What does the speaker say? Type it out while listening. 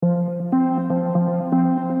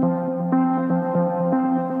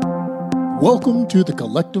Welcome to the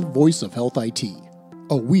Collective Voice of Health IT,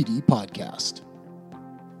 a Weedy podcast.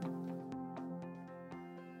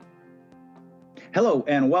 Hello,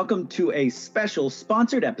 and welcome to a special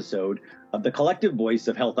sponsored episode of the Collective Voice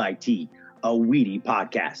of Health IT, a Weedy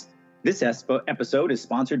podcast. This episode is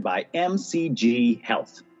sponsored by MCG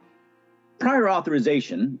Health. Prior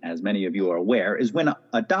authorization, as many of you are aware, is when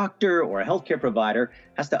a doctor or a healthcare provider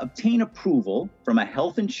has to obtain approval from a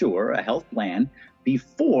health insurer, a health plan,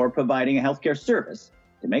 before providing a healthcare service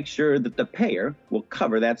to make sure that the payer will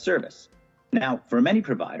cover that service. Now, for many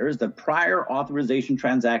providers, the prior authorization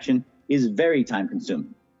transaction is very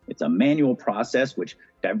time-consuming. It's a manual process which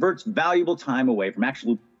diverts valuable time away from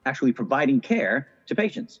actually providing care to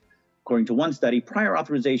patients. According to one study, prior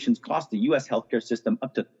authorizations cost the U.S. healthcare system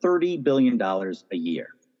up to $30 billion a year.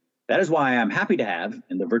 That is why I'm happy to have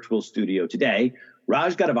in the virtual studio today,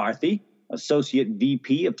 Raj Gadavarthi, Associate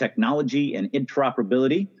VP of Technology and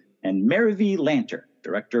Interoperability, and Marivi Lanter,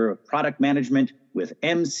 Director of Product Management with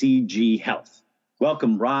MCG Health.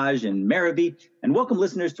 Welcome, Raj and Marivi, and welcome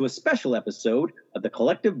listeners to a special episode of The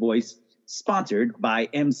Collective Voice, sponsored by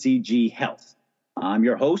MCG Health. I'm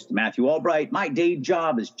your host, Matthew Albright. My day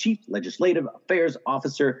job is Chief Legislative Affairs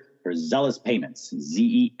Officer for Zealous Payments,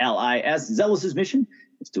 Z-E-L-I-S. Zealous's mission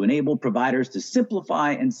is to enable providers to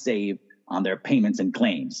simplify and save on their payments and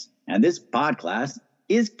claims. And this podcast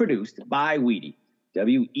is produced by Weedy.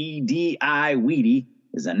 W-E-D-I, Weedy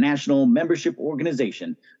is a national membership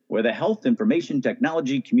organization where the health information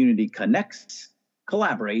technology community connects,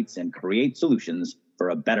 collaborates, and creates solutions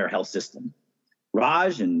for a better health system.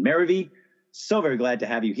 Raj and Marivi, so very glad to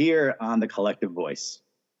have you here on the Collective Voice.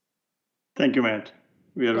 Thank you, Matt.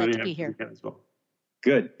 We are glad very to happy be here to be here as well.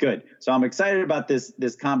 Good. So I'm excited about this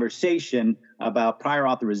conversation about prior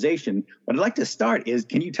authorization. What I'd like to start is,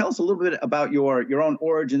 can you tell us a little bit about your own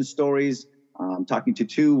origin stories? Talking to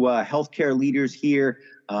two healthcare leaders here.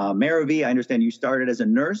 Marivi, I understand you started as a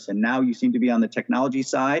nurse and now you seem to be on the technology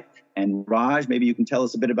side. And Raj, maybe you can tell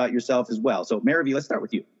us a bit about yourself as well. So Marivi, let's start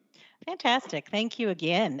with you. Fantastic. Thank you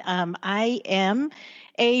again. I am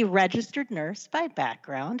a registered nurse by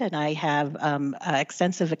background, and I have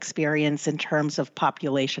extensive experience in terms of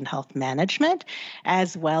population health management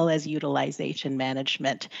as well as utilization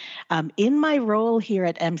management. In my role here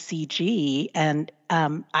at MCG, and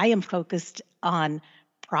I am focused on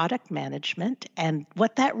product management, and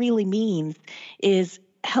what that really means is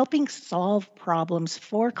helping solve problems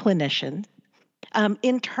for clinicians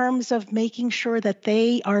in terms of making sure that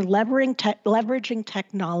they are leveraging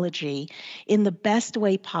technology in the best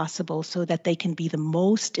way possible so that they can be the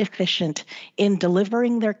most efficient in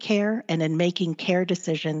delivering their care and in making care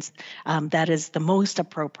decisions that is the most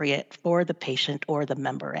appropriate for the patient or the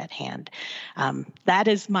member at hand. That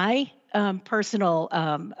is my personal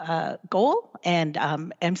goal, and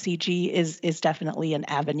MCG is definitely an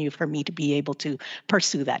avenue for me to be able to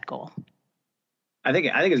pursue that goal. I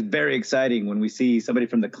think it's very exciting when we see somebody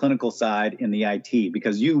from the clinical side in the IT,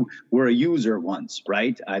 because you were a user once,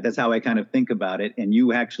 right? That's how I kind of think about it. And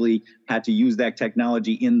you actually had to use that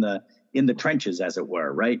technology in the trenches, as it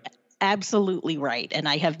were, right? Absolutely right. And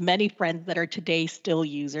I have many friends that are today still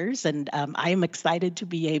users, and I am excited to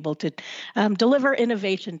be able to deliver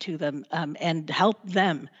innovation to them and help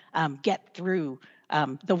them get through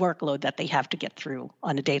the workload that they have to get through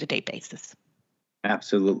on a day-to-day basis.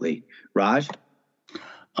 Absolutely. Raj?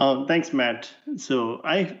 Thanks, Matt. So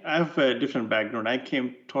I have a different background. I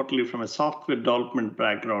came totally from a software development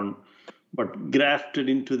background, but grafted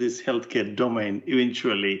into this healthcare domain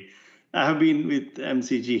eventually. I have been with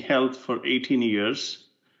MCG Health for 18 years,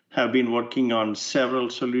 have been working on several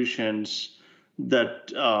solutions that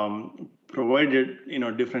provided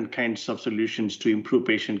different kinds of solutions to improve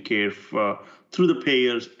patient care through the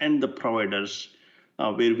payers and the providers,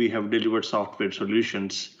 where we have delivered software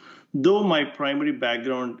solutions. Though my primary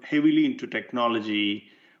background heavily into technology,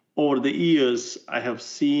 over the years, I have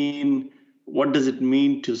seen what does it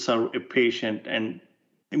mean to serve a patient and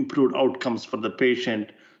improve outcomes for the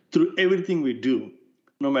patient through everything we do,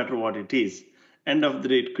 no matter what it is. End of the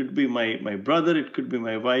day, it could be my brother, it could be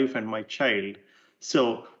my wife and my child.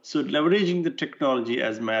 So leveraging the technology,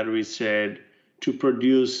 as Marivi said, to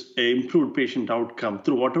produce an improved patient outcome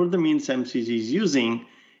through whatever the means MCG is using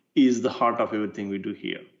is the heart of everything we do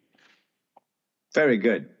here. Very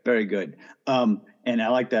good. And I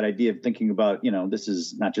like that idea of thinking about, this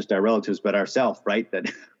is not just our relatives, but ourselves, right?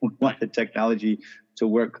 That we want the technology to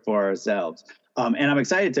work for ourselves. And I'm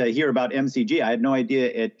excited to hear about MCG. I had no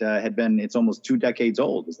idea it's almost 2 decades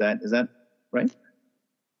old. Is that right?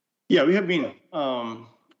 Yeah, we have been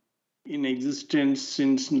in existence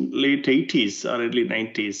since late 80s or early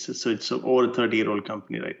 90s. So it's an over 30-year-old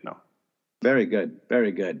company right now. Very good.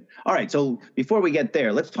 Very good. All right. So before we get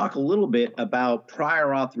there, let's talk a little bit about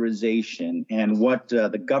prior authorization and what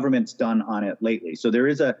the government's done on it lately. So there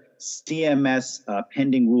is a CMS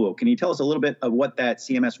pending rule. Can you tell us a little bit of what that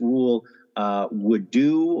CMS rule would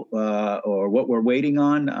do or what we're waiting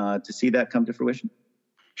on to see that come to fruition?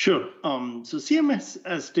 Sure. So CMS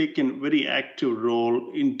has taken a very active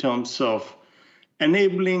role in terms of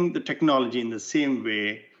enabling the technology in the same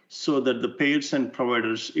way so that the payers and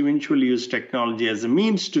providers eventually use technology as a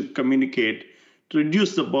means to communicate, to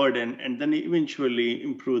reduce the burden, and then eventually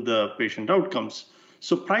improve the patient outcomes.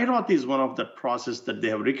 So prior auth is one of the process that they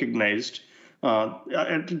have recognized. 2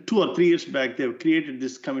 or 3 years back, they have created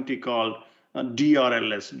this committee called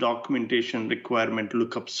DRLS, Documentation Requirement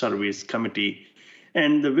Lookup Service Committee.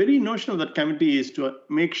 And the very notion of that committee is to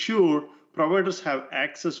make sure providers have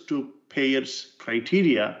access to payers'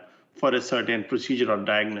 criteria for a certain procedure or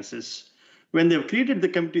diagnosis. When they've created the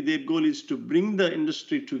committee, their goal is to bring the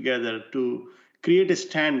industry together to create a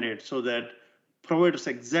standard so that providers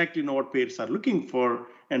exactly know what payers are looking for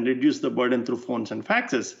and reduce the burden through phones and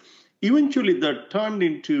faxes. Eventually, that turned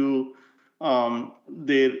into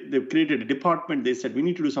they've created a department. They said, we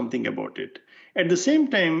need to do something about it. At the same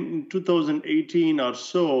time, in 2018 or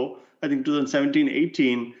so, I think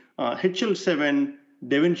 2017-18, HL7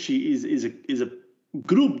 DaVinci is a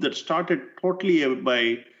group that started totally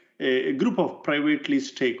by a group of privately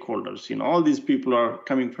stakeholders. All these people are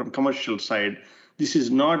coming from commercial side. This is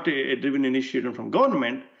not a driven initiative from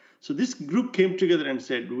government. So this group came together and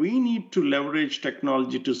said, we need to leverage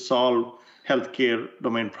technology to solve healthcare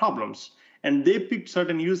domain problems. And they picked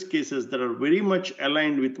certain use cases that are very much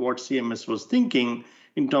aligned with what CMS was thinking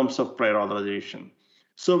in terms of prior authorization.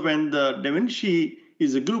 So when the DaVinci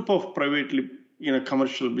is a group of privately,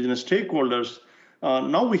 commercial business stakeholders,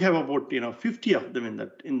 now we have about 50 of them in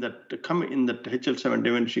that HL7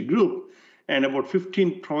 DaVinci group, and about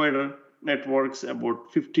 15 provider networks,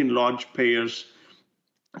 about 15 large payers.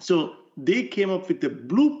 So they came up with a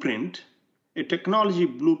blueprint, a technology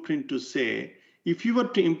blueprint to say, if you were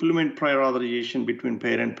to implement prior authorization between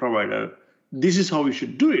payer and provider, this is how we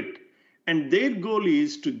should do it. And their goal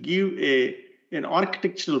is to give an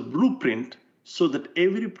architectural blueprint so that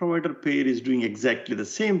every provider payer is doing exactly the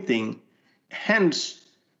same thing. Hence,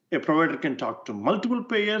 a provider can talk to multiple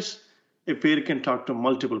payers, a payer can talk to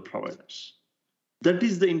multiple providers. That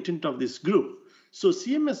is the intent of this group. So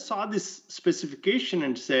CMS saw this specification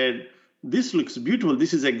and said, this looks beautiful.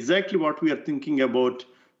 This is exactly what we are thinking about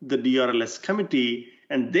the DRLS committee,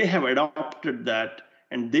 and they have adopted that,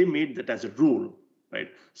 and they made that as a rule, right?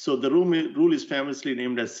 So the rule is famously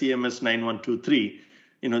named as CMS 9123.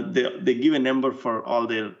 They give a number for all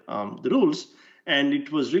their the rules, and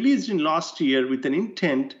it was released in last year with an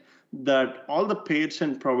intent that all the payers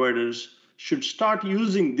and providers should start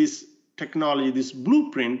using this technology, this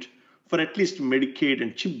blueprint, for at least Medicaid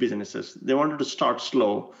and CHIP businesses. They wanted to start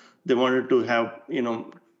slow. They wanted to have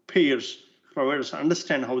payers, providers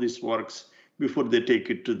understand how this works before they take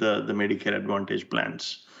it to the Medicare Advantage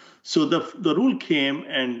plans. So the rule came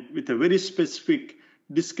and with a very specific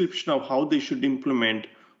description of how they should implement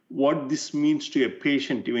what this means to a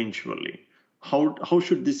patient eventually. How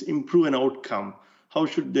should this improve an outcome? How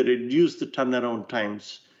should they reduce the turnaround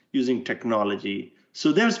times using technology?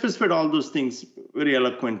 So they have specified all those things very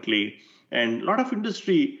eloquently, and a lot of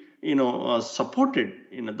industry, supported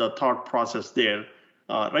the thought process there.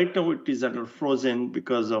 Right now, it is under frozen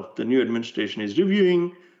because of the new administration is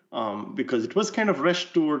reviewing, because it was kind of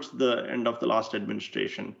rushed towards the end of the last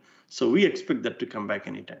administration. So we expect that to come back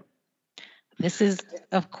anytime. This is,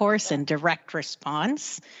 of course, in direct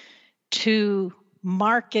response to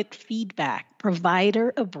market feedback,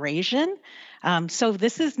 provider abrasion. So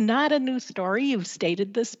this is not a new story. You've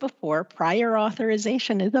stated this before. Prior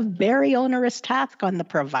authorization is a very onerous task on the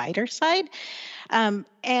provider side.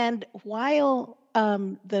 And while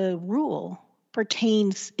the rule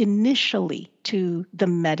pertains initially to the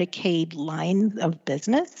Medicaid line of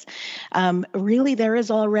business, really there is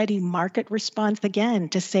already market response again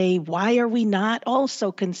to say, why are we not also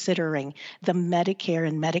considering the Medicare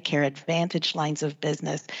and Medicare Advantage lines of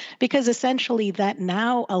business? Because essentially that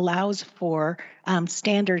now allows for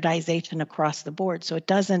standardization across the board. So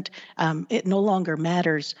it no longer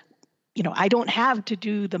matters. I don't have to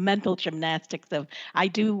do the mental gymnastics of I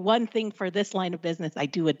do one thing for this line of business, I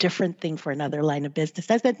do a different thing for another line of business.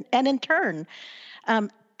 And in turn,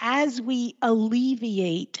 as we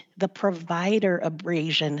alleviate the provider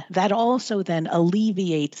abrasion, that also then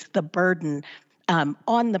alleviates the burden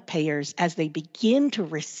on the payers as they begin to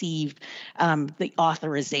receive the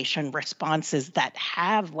authorization responses that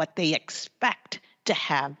have what they expect to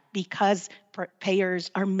have, because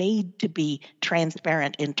payers are made to be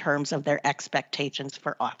transparent in terms of their expectations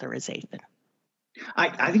for authorization.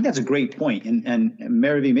 I think that's a great point. And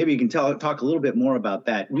Mary V, maybe you can talk a little bit more about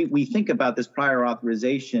that. We think about this prior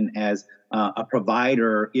authorization as a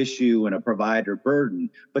provider issue and a provider burden,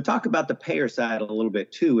 but talk about the payer side a little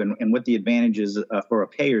bit too, and what the advantages for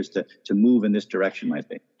payers to move in this direction might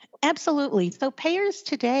be. Absolutely. So payers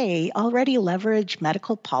today already leverage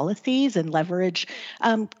medical policies and leverage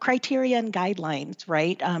criteria and guidelines,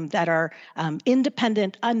 right, that are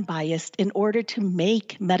independent, unbiased in order to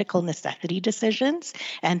make medical necessity decisions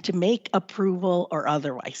and to make approval or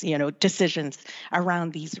otherwise, decisions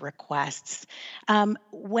around these requests.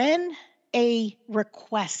 When a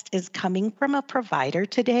request is coming from a provider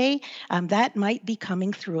today, that might be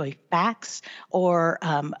coming through a fax or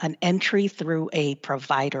an entry through a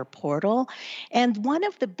provider portal. And one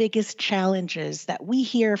of the biggest challenges that we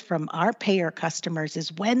hear from our payer customers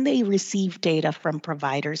is when they receive data from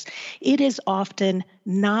providers, it is often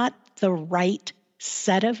not the right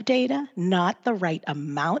set of data, not the right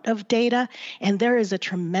amount of data. And there is a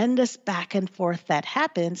tremendous back and forth that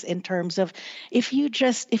happens in terms of if we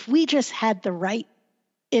just had the right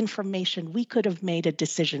information, we could have made a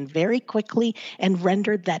decision very quickly and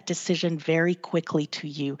rendered that decision very quickly to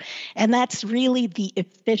you. And that's really the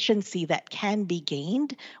efficiency that can be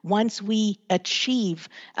gained once we achieve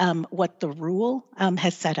what the rule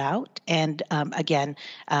has set out. And again,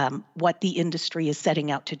 what the industry is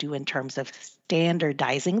setting out to do in terms of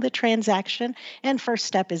standardizing the transaction. And first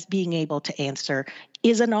step is being able to answer,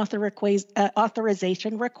 is an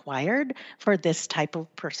authorization required for this type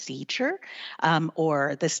of procedure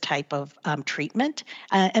or this type of treatment?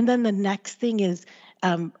 And then the next thing is,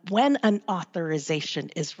 when an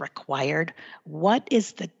authorization is required, what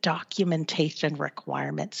is the documentation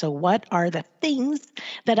requirement? So what are the things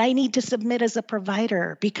that I need to submit as a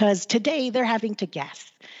provider? Because today they're having to guess.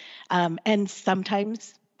 And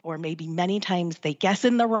sometimes, or maybe many times, they guess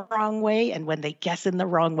in the wrong way. And when they guess in the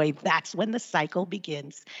wrong way, that's when the cycle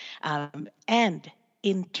begins. And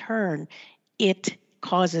in turn, it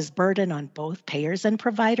causes burden on both payers and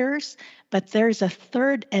providers. But there's a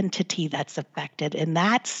third entity that's affected, and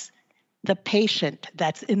that's the patient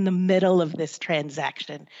that's in the middle of this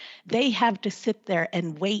transaction. They have to sit there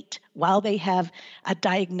and wait while they have a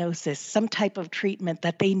diagnosis, some type of treatment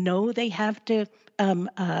that they know they have to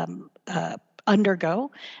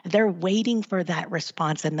undergo. They're waiting for that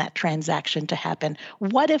response and that transaction to happen.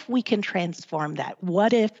 What if we can transform that?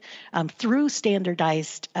 What if through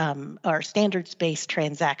standardized or standards-based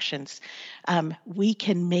transactions, we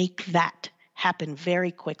can make that happen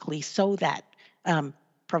very quickly so that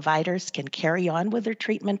providers can carry on with their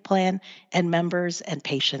treatment plan and members and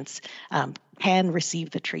patients can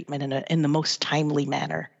receive the treatment in the most timely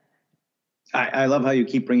manner. I love how you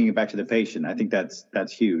keep bringing it back to the patient. I think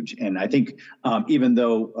that's huge. And I think even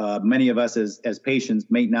though many of us as patients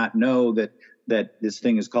may not know that this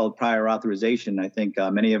thing is called prior authorization, I think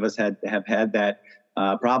many of us have had that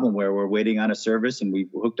problem where we're waiting on a service and we've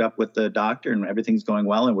hooked up with the doctor and everything's going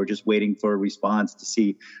well and we're just waiting for a response to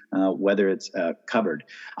see whether it's covered.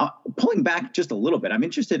 Pulling back just a little bit, I'm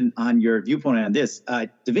interested on your viewpoint on this. Da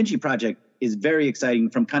Vinci Project is very exciting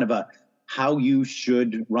from kind of a how you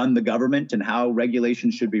should run the government and how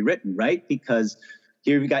regulations should be written, right? Because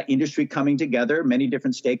here we've got industry coming together. Many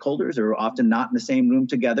different stakeholders are often not in the same room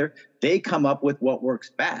together. They come up with what works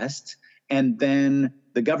best. And then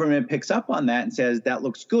the government picks up on that and says, that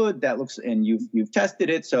looks good, and you've tested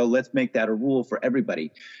it, so let's make that a rule for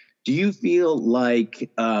everybody. Do you feel like,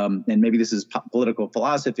 and maybe this is political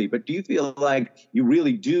philosophy, but do you feel like you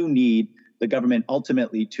really do need the government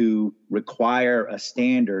ultimately to require a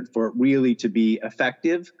standard for it really to be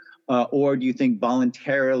effective? Or do you think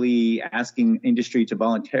voluntarily asking industry to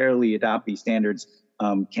voluntarily adopt these standards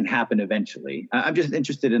can happen eventually? I'm just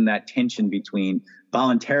interested in that tension between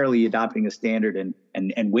voluntarily adopting a standard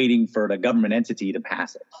and waiting for the government entity to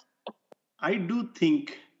pass it. I do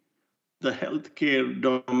think the healthcare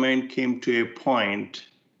domain came to a point,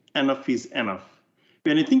 enough is enough.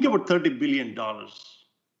 When you think about $30 billion,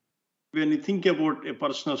 when you think about a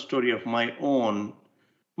personal story of my own,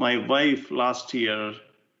 my wife last year,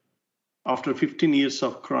 after 15 years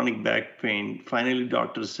of chronic back pain, finally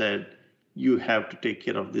doctor said, you have to take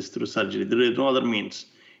care of this through surgery. There is no other means.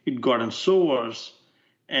 It gotten so worse.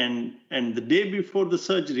 And the day before the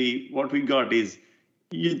surgery, what we got is,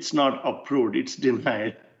 it's not approved, it's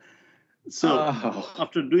denied. So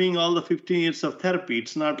after doing all the 15 years of therapy,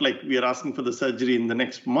 it's not like we are asking for the surgery in the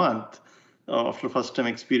next month after first time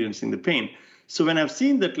experiencing the pain. So when I've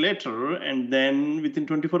seen that letter, and then within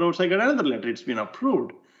 24 hours, I got another letter, it's been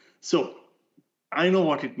approved. So I know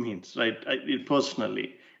what it means, right?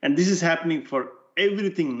 Personally. And this is happening for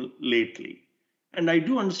everything lately. And I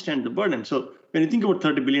do understand the burden. So when you think about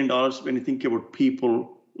 $30 billion, when you think about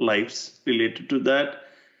people lives related to that,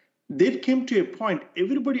 they came to a point,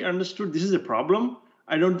 everybody understood this is a problem.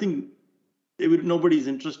 I don't think nobody is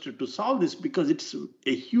interested to solve this because it's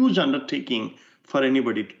a huge undertaking for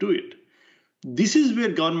anybody to do it. This is where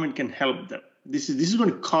government can help them. This is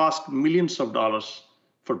going to cost millions of dollars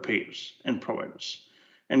for payers and providers.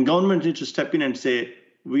 And government needs to step in and say,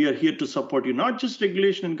 we are here to support you, not just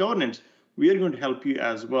regulation and governance. We are going to help you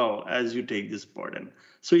as well as you take this burden.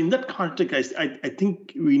 So in that context, I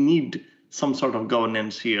think we need some sort of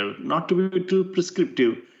governance here, not to be too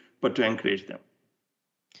prescriptive, but to encourage them.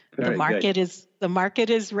 The market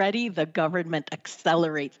is ready. The government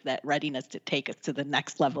accelerates that readiness to take us to the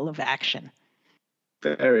next level of action.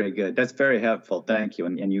 Very good. That's very helpful. Thank you.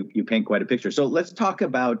 And you paint quite a picture. So let's talk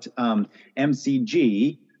about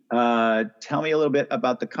MCG. Tell me a little bit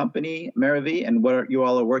about the company, Maravi, and what you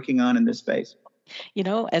all are working on in this space. You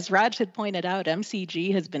know, as Raj had pointed out,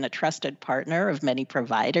 MCG has been a trusted partner of many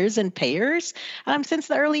providers and payers since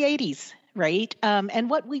the early 80s, right? And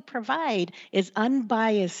what we provide is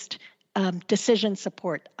unbiased decision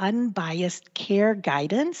support, unbiased care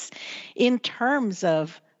guidance in terms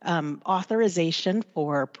of authorization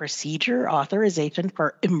for procedure, authorization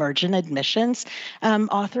for emergent admissions,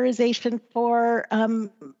 authorization for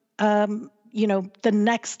the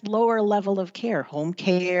next lower level of care, home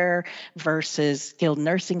care versus skilled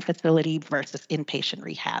nursing facility versus inpatient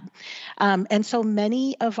rehab. And so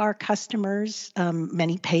many of our customers,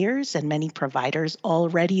 many payers and many providers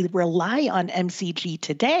already rely on MCG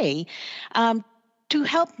today to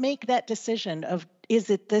help make that decision of, is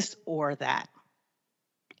it this or that?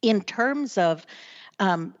 In terms of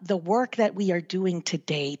the work that we are doing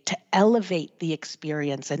today to elevate the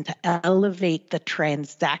experience and to elevate the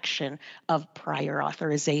transaction of prior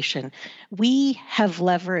authorization, we have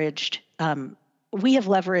leveraged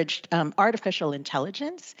artificial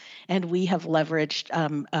intelligence, and we have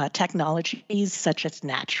leveraged technologies such as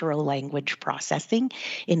natural language processing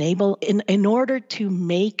in order to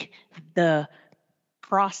make the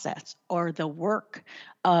process or the work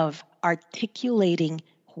of articulating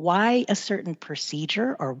why a certain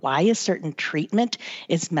procedure or why a certain treatment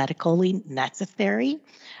is medically necessary,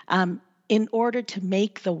 in order to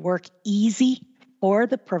make the work easy for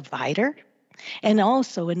the provider, and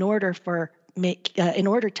also in order to make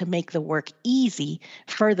the work easy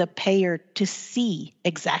for the payer to see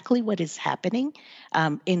exactly what is happening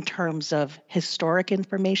in terms of historic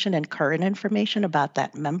information and current information about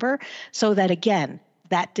that member, so that again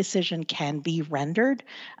that decision can be rendered,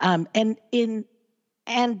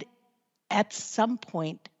 and at some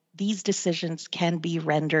point, these decisions can be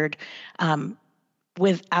rendered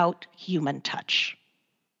without human touch.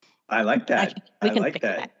 I like that. I like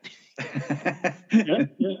that. Yeah,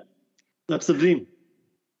 that's the dream.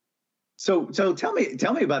 So tell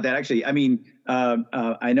me about that. Actually, I mean,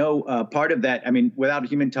 I know part of that. I mean, without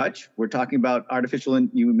human touch, we're talking about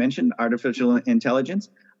you mentioned artificial intelligence.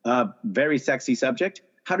 Very sexy subject.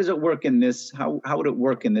 How does it work in this? How would it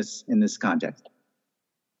work in this context?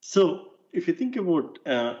 So if you think about,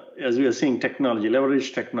 as we are saying, technology,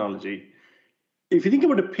 leverage technology, if you think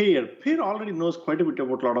about a payer already knows quite a bit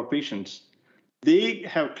about a lot of patients. They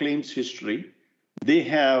have claims history. They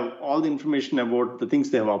have all the information about the things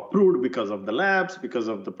they have approved because of the labs, because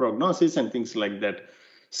of the prognosis and things like that.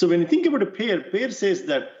 So when you think about a payer says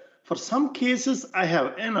that for some cases, I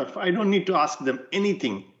have enough. I don't need to ask them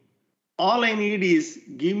anything. All I need is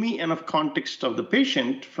give me enough context of the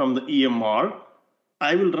patient from the EMR.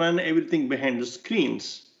 I will run everything behind the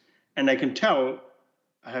screens, and I can tell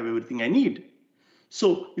I have everything I need.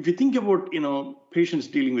 So if you think about, patients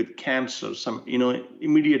dealing with cancer, some,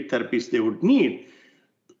 immediate therapies they would need,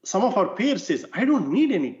 some of our payers says, I don't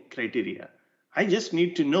need any criteria. I just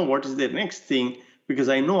need to know what is their next thing because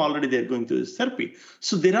I know already they're going through this therapy.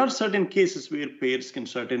 So there are certain cases where payers can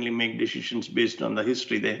certainly make decisions based on the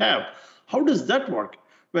history they have. How does that work?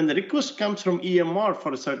 When the request comes from EMR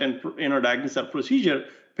for a certain diagnosis or procedure,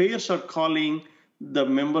 payers are calling the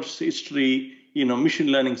member's history, machine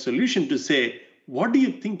learning solution to say, what do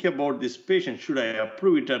you think about this patient? Should I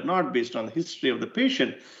approve it or not based on the history of the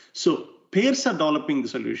patient? So payers are developing the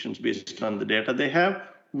solutions based on the data they have.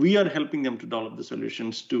 We are helping them to develop the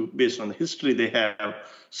solutions based on the history they have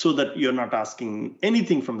so that you're not asking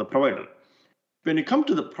anything from the provider. When you come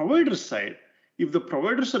to the provider side, if the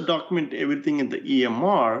providers document everything in the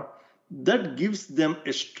EMR, that gives them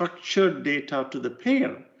a structured data to the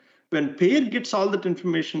payer. When payer gets all that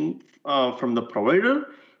information from the provider,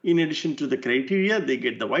 In addition to the criteria, they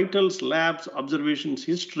get the vitals, labs, observations,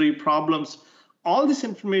 history, problems. All this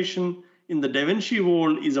information in the Da Vinci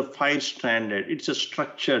world is a fire-stranded. It's a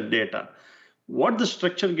structured data. What the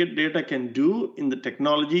structured data can do in the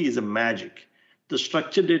technology is a magic. The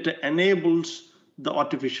structured data enables the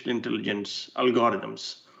artificial intelligence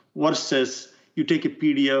algorithms versus you take a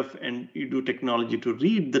PDF and you do technology to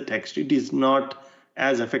read the text. It is not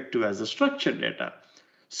as effective as the structured data.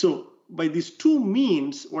 So by these two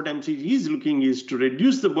means, what MCG is looking is to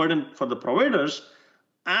reduce the burden for the providers,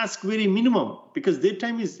 ask very minimum, because their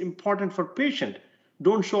time is important for patient.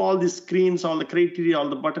 Don't show all these screens, all the criteria, all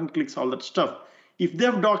the button clicks, all that stuff. If they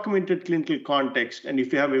have documented clinical context and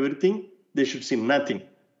if you have everything, they should see nothing.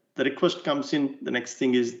 The request comes in, the next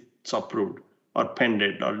thing is it's approved or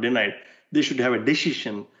pended or denied. They should have a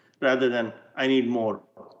decision rather than I need more,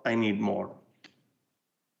 I need more.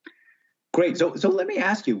 Great. So let me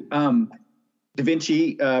ask you, Da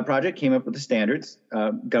Vinci project came up with the standards.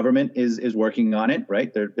 Government is working on it,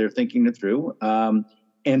 right? They're thinking it through.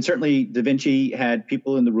 And certainly Da Vinci had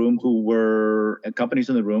people in the room who were, companies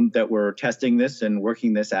in the room that were testing this and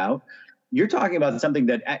working this out. You're talking about something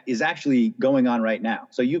that is actually going on right now.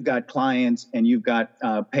 So you've got clients and you've got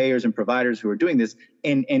payers and providers who are doing this,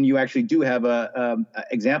 and you actually do have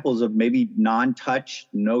examples of maybe non-touch,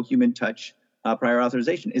 no human touch prior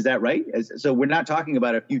authorization. Is that right? So we're not talking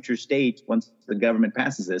about a future state once the government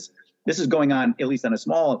passes this. This is going on, at least on a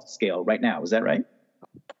small scale right now. Is that right?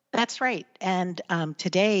 That's right. And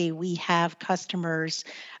today we have customers,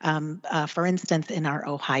 for instance, in our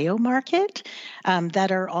Ohio market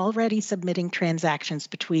that are already submitting transactions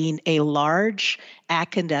between a large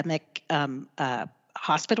academic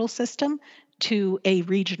hospital system to a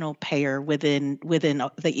regional payer within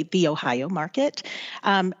the Ohio market.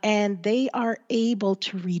 And they are able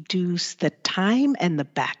to reduce the time and the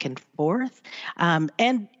back and forth.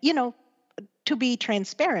 And, to be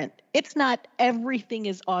transparent, it's not everything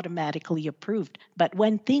is automatically approved, but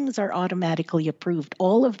when things are automatically approved,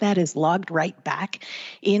 all of that is logged right back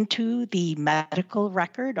into the medical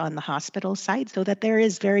record on the hospital side so that there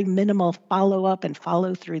is very minimal follow-up and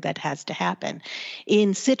follow-through that has to happen.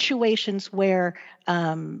 In situations where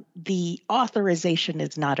the authorization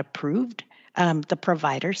is not approved, the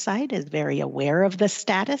provider side is very aware of the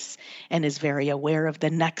status and is very aware of the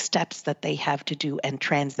next steps that they have to do and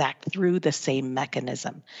transact through the same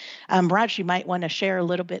mechanism. Raj, you might want to share a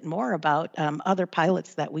little bit more about other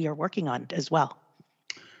pilots that we are working on as well.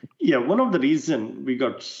 Yeah, one of the reasons we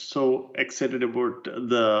got so excited about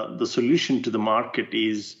the solution to the market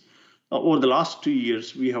is over the last 2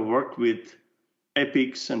 years, we have worked with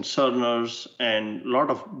Epics and Cerners and a lot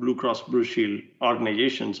of Blue Cross Blue Shield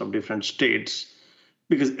organizations of different states,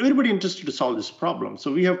 because everybody interested to solve this problem.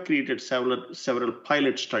 So we have created several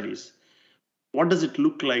pilot studies. What does it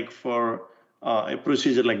look like for a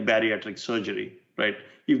procedure like bariatric surgery, right?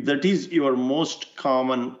 If that is your most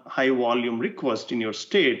common high volume request in your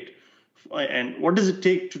state, and what does it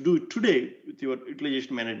take to do it today with your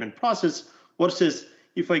utilization management process versus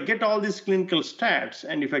if I get all these clinical stats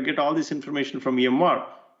and if I get all this information from EMR,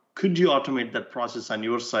 could you automate that process on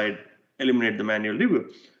your side, eliminate the manual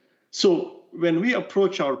review? So when we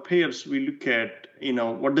approach our payers, we look at,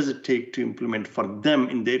 what does it take to implement for them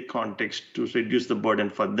in their context to reduce the burden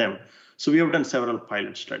for them. So we have done several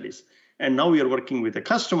pilot studies. And now we are working with a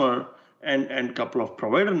customer and a couple of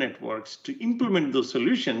provider networks to implement those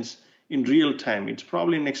solutions in real time. It's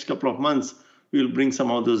probably next couple of months. We'll bring some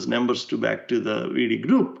of those numbers back to the VD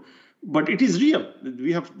group, but it is real.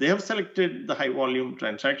 They have selected the high volume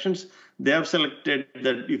transactions. They have selected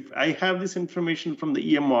that if I have this information from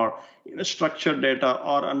the EMR in a structured data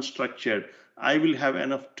or unstructured, I will have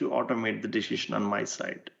enough to automate the decision on my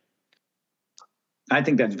side. I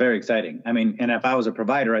think that's very exciting. I mean, and if I was a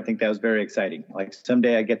provider, I think that was very exciting. Like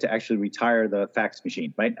someday I get to actually retire the fax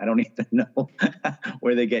machine, right? I don't even know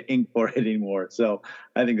where they get ink for it anymore. So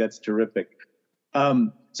I think that's terrific.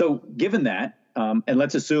 So given that, and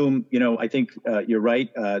let's assume, I think you're right,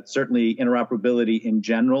 certainly interoperability in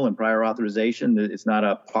general and prior authorization, it's not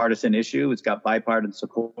a partisan issue. It's got bipartisan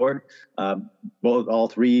support. All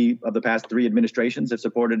three of the past three administrations have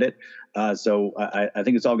supported it. So I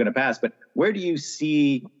think it's all going to pass. But where do you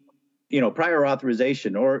see, prior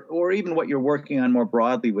authorization or even what you're working on more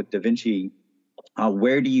broadly with Da Vinci,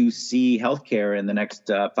 where do you see healthcare in the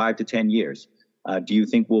next 5 to 10 years? Do you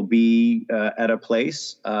think we'll be at a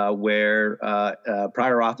place where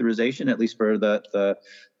prior authorization, at least for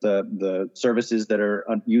the services that are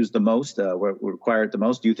used the most, were required the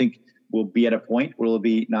most, do you think we'll be at a point where it'll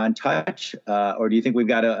be non-touch, or do you think we've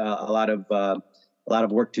got a lot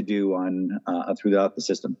of work to do on throughout the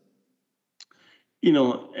system?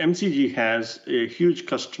 MCG has a huge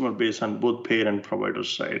customer base on both payer and provider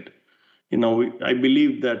side. I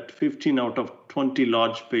believe that 15 out of 20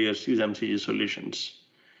 large payers use MCG solutions.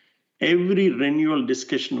 Every renewal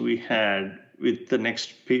discussion we had with the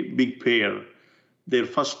next big payer, their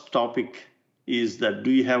first topic is that,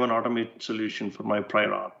 do you have an automated solution for my prior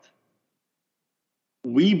auth?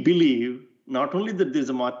 We believe not only that there's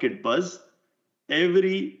a market buzz,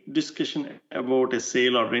 every discussion about a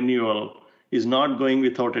sale or renewal is not going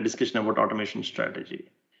without a discussion about automation strategy.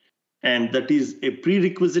 And that is a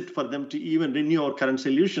prerequisite for them to even renew our current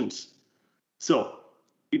solutions. So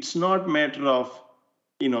it's not a matter of,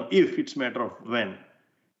 if, it's a matter of when.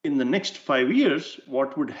 In the next 5 years,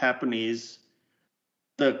 what would happen is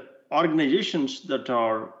the organizations that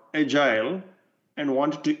are agile and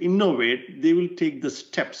want to innovate, they will take the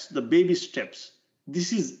steps, the baby steps.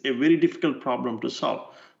 This is a very difficult problem to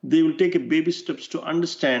solve. They will take a baby steps to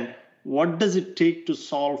understand what does it take to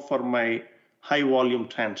solve for my high volume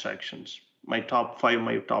transactions, my top 5,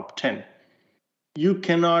 my top 10. You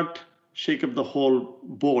cannot shake up the whole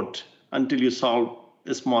boat until you solve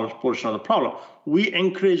a small portion of the problem. We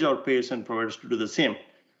encourage our payers and providers to do the same.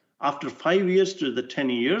 After 5 years to the 10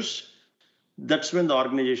 years, that's when the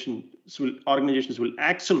organizations will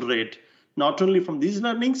accelerate, not only from these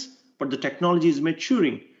learnings, but the technology is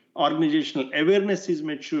maturing, organizational awareness is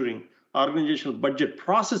maturing, organizational budget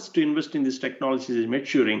process to invest in these technologies is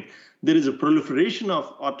maturing. There is a proliferation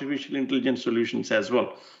of artificial intelligence solutions as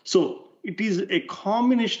well. So it is a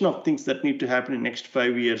combination of things that need to happen in the next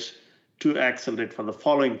 5 years to accelerate for the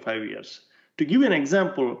following 5 years. To give you an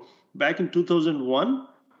example, back in 2001,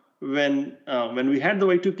 when we had the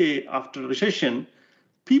Y2K after recession,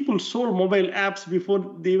 people sold mobile apps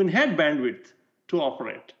before they even had bandwidth to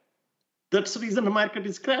operate. That's the reason the market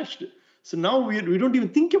is crashed. So now we don't even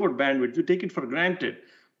think about bandwidth. We take it for granted.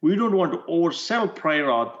 We don't want to oversell prior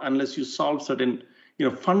auth unless you solve certain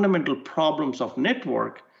fundamental problems of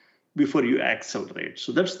network before you accelerate.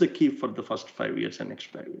 So that's the key for the first 5 years and next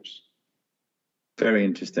 5 years. Very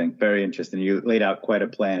interesting. Very interesting. You laid out quite a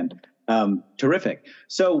plan. Terrific.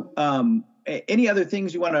 So any other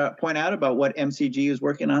things you want to point out about what MCG is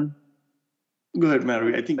working on? Go ahead,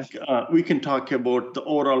 Mary. I think we can talk about the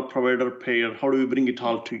overall provider payer. How do we bring it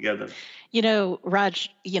all together? Raj,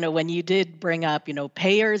 when you did bring up,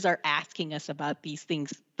 payers are asking us about these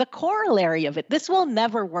things. The corollary of it, this will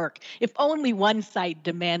never work. If only one side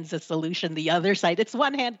demands a solution, the other side, it's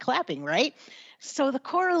one hand clapping, right? So the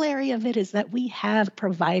corollary of it is that we have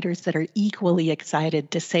providers that are equally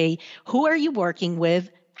excited to say, who are you working with?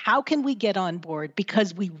 How can we get on board?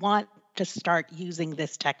 Because we want to start using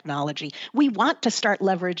this technology. We want to start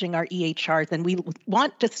leveraging our EHRs, and we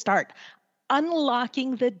want to start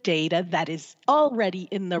unlocking the data that is already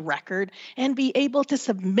in the record and be able to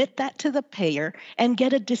submit that to the payer and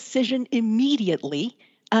get a decision immediately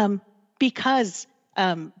because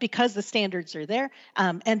the standards are there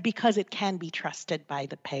and because it can be trusted by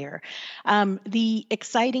the payer. The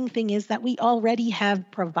exciting thing is that we already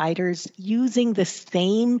have providers using the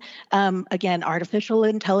same, artificial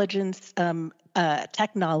intelligence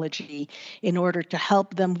technology in order to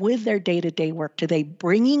help them with their day-to-day work today,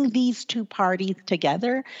 bringing these two parties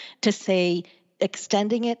together to say,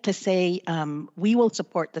 extending it to say, we will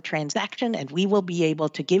support the transaction and we will be able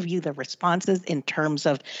to give you the responses in terms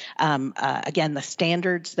of, the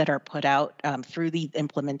standards that are put out through the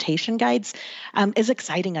implementation guides is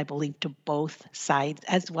exciting, I believe, to both sides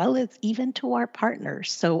as well as even to our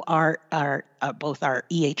partners. So both our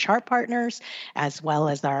EHR partners as well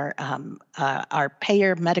as our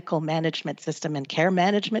payer medical management system and care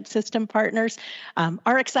management system partners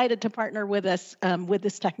are excited to partner with us with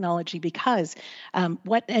this technology because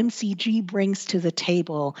what MCG brings to the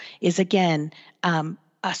table is, again,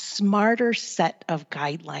 a smarter set of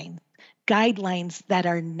guidelines that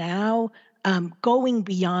are now going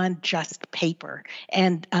beyond just paper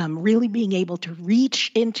and really being able to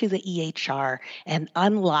reach into the EHR and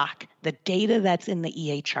unlock the data that's in the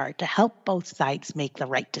EHR to help both sides make the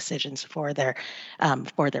right decisions for their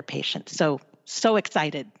patients. So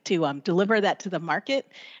excited to deliver that to the market.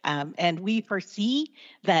 And we foresee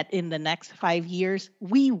that in the next 5 years,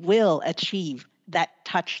 we will achieve that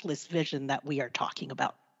touchless vision that we are talking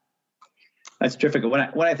about. That's terrific.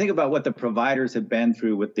 When I think about what the providers have been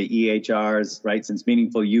through with the EHRs, right, since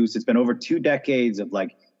meaningful use, it's been over 2 decades of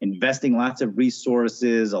investing lots of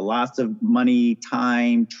resources, lots of money,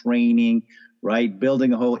 time, training, right,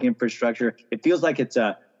 building a whole infrastructure. It feels like it's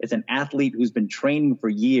an athlete who's been training for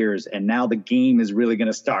years, and now the game is really going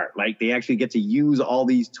to start. Like they actually get to use all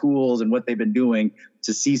these tools and what they've been doing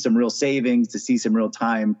to see some real savings, to see some real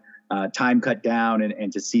time time cut down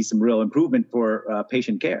and to see some real improvement for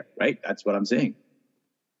patient care, right? That's what I'm seeing.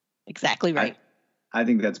 Exactly right. I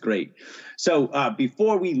think that's great. So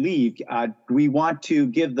before we leave, we want to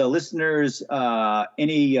give the listeners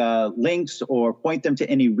any links or point them to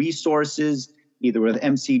any resources, either with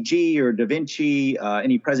MCG or Da Vinci,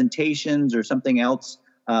 any presentations or something else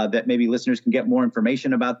that maybe listeners can get more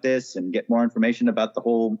information about this and get more information about the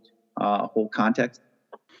whole context?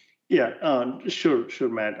 Yeah, sure,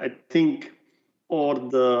 Matt. I think over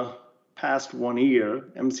the past 1 year,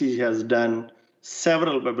 MCG has done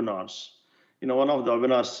several webinars. One of the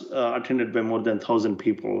webinars attended by more than 1,000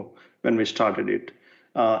 people when we started it.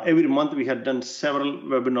 Every month we had done several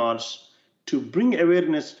webinars to bring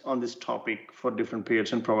awareness on this topic for different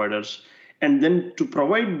payers and providers, and then to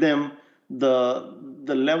provide them the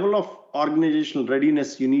level of organizational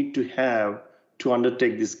readiness you need to have to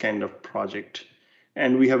undertake this kind of project.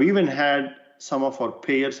 And we have even had some of our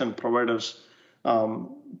payers and providers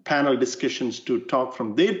panel discussions to talk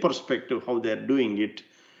from their perspective how they're doing it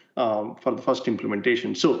for the first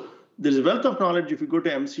implementation. So there's a wealth of knowledge. If you go to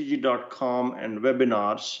mcg.com and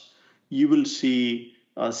webinars, you will see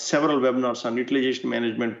several webinars on utilization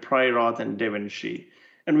management, prior auth, and Da Vinci.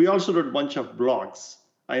 And we also wrote a bunch of blogs.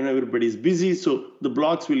 I know everybody's busy, so the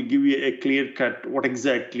blogs will give you a clear cut what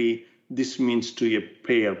exactly this means to a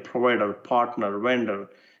payer, provider, partner, vendor,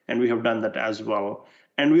 and we have done that as well.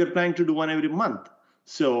 And we are planning to do one every month.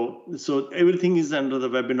 So everything is under the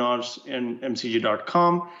webinars and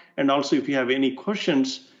mcg.com. And also, if you have any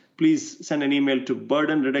questions, please send an email to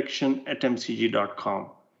burdenreduction@mcg.com.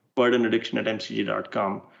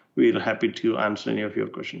 burdenreduction@mcg.com. We are happy to answer any of your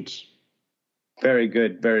questions. Very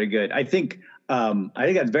good, very good. I think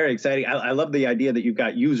that's very exciting. I love the idea that you've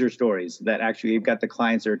got user stories that actually you've got the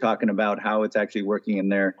clients that are talking about how it's actually working in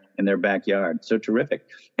their backyard. So terrific.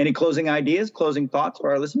 Any closing ideas, closing thoughts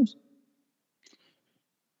for our listeners?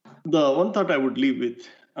 The one thought I would leave with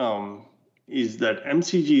is that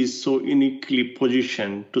MCG is so uniquely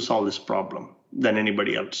positioned to solve this problem than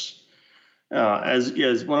anybody else.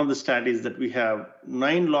 As one of the stats is that we have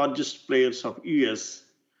 9 largest players of US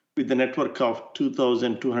with a network of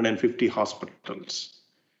 2,250 hospitals,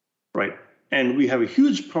 right? And we have a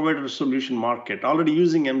huge provider solution market already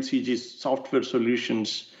using MCG's software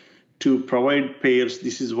solutions to provide payers.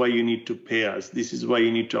 This is why you need to pay us. This is why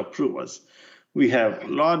you need to approve us. We have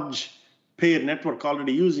large payer network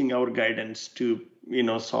already using our guidance to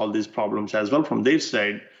solve these problems as well from their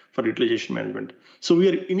side for utilization management. So we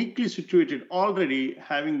are uniquely situated already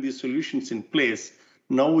having these solutions in place.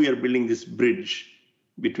 Now we are building this bridge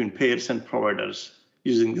between payers and providers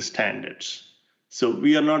using the standards. So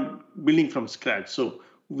we are not building from scratch. So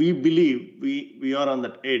we believe we are on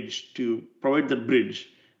that edge to provide that bridge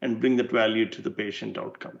and bring that value to the patient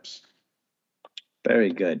outcomes.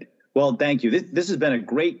 Very good. Well, thank you. This has been a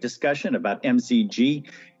great discussion about MCG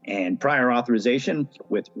and prior authorization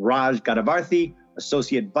with Raj Gadavarthi,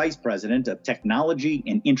 Associate Vice President of Technology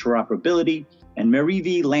and Interoperability, and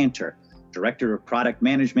Marivi Lanter, Director of Product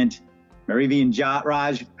Management. Marivi and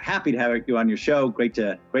Raj, happy to have you on your show. Great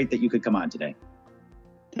that you could come on today.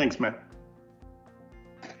 Thanks, Matt.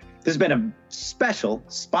 This has been a special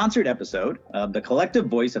sponsored episode of the Collective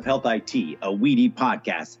Voice of Health IT, a WEDI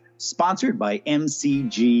podcast, sponsored by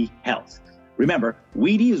MCG Health. Remember,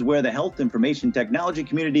 WEDI is where the health information technology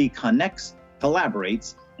community connects,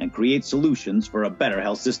 collaborates, and creates solutions for a better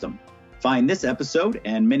health system. Find this episode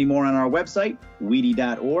and many more on our website,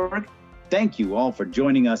 wedi.org. Thank you all for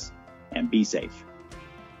joining us, and be safe.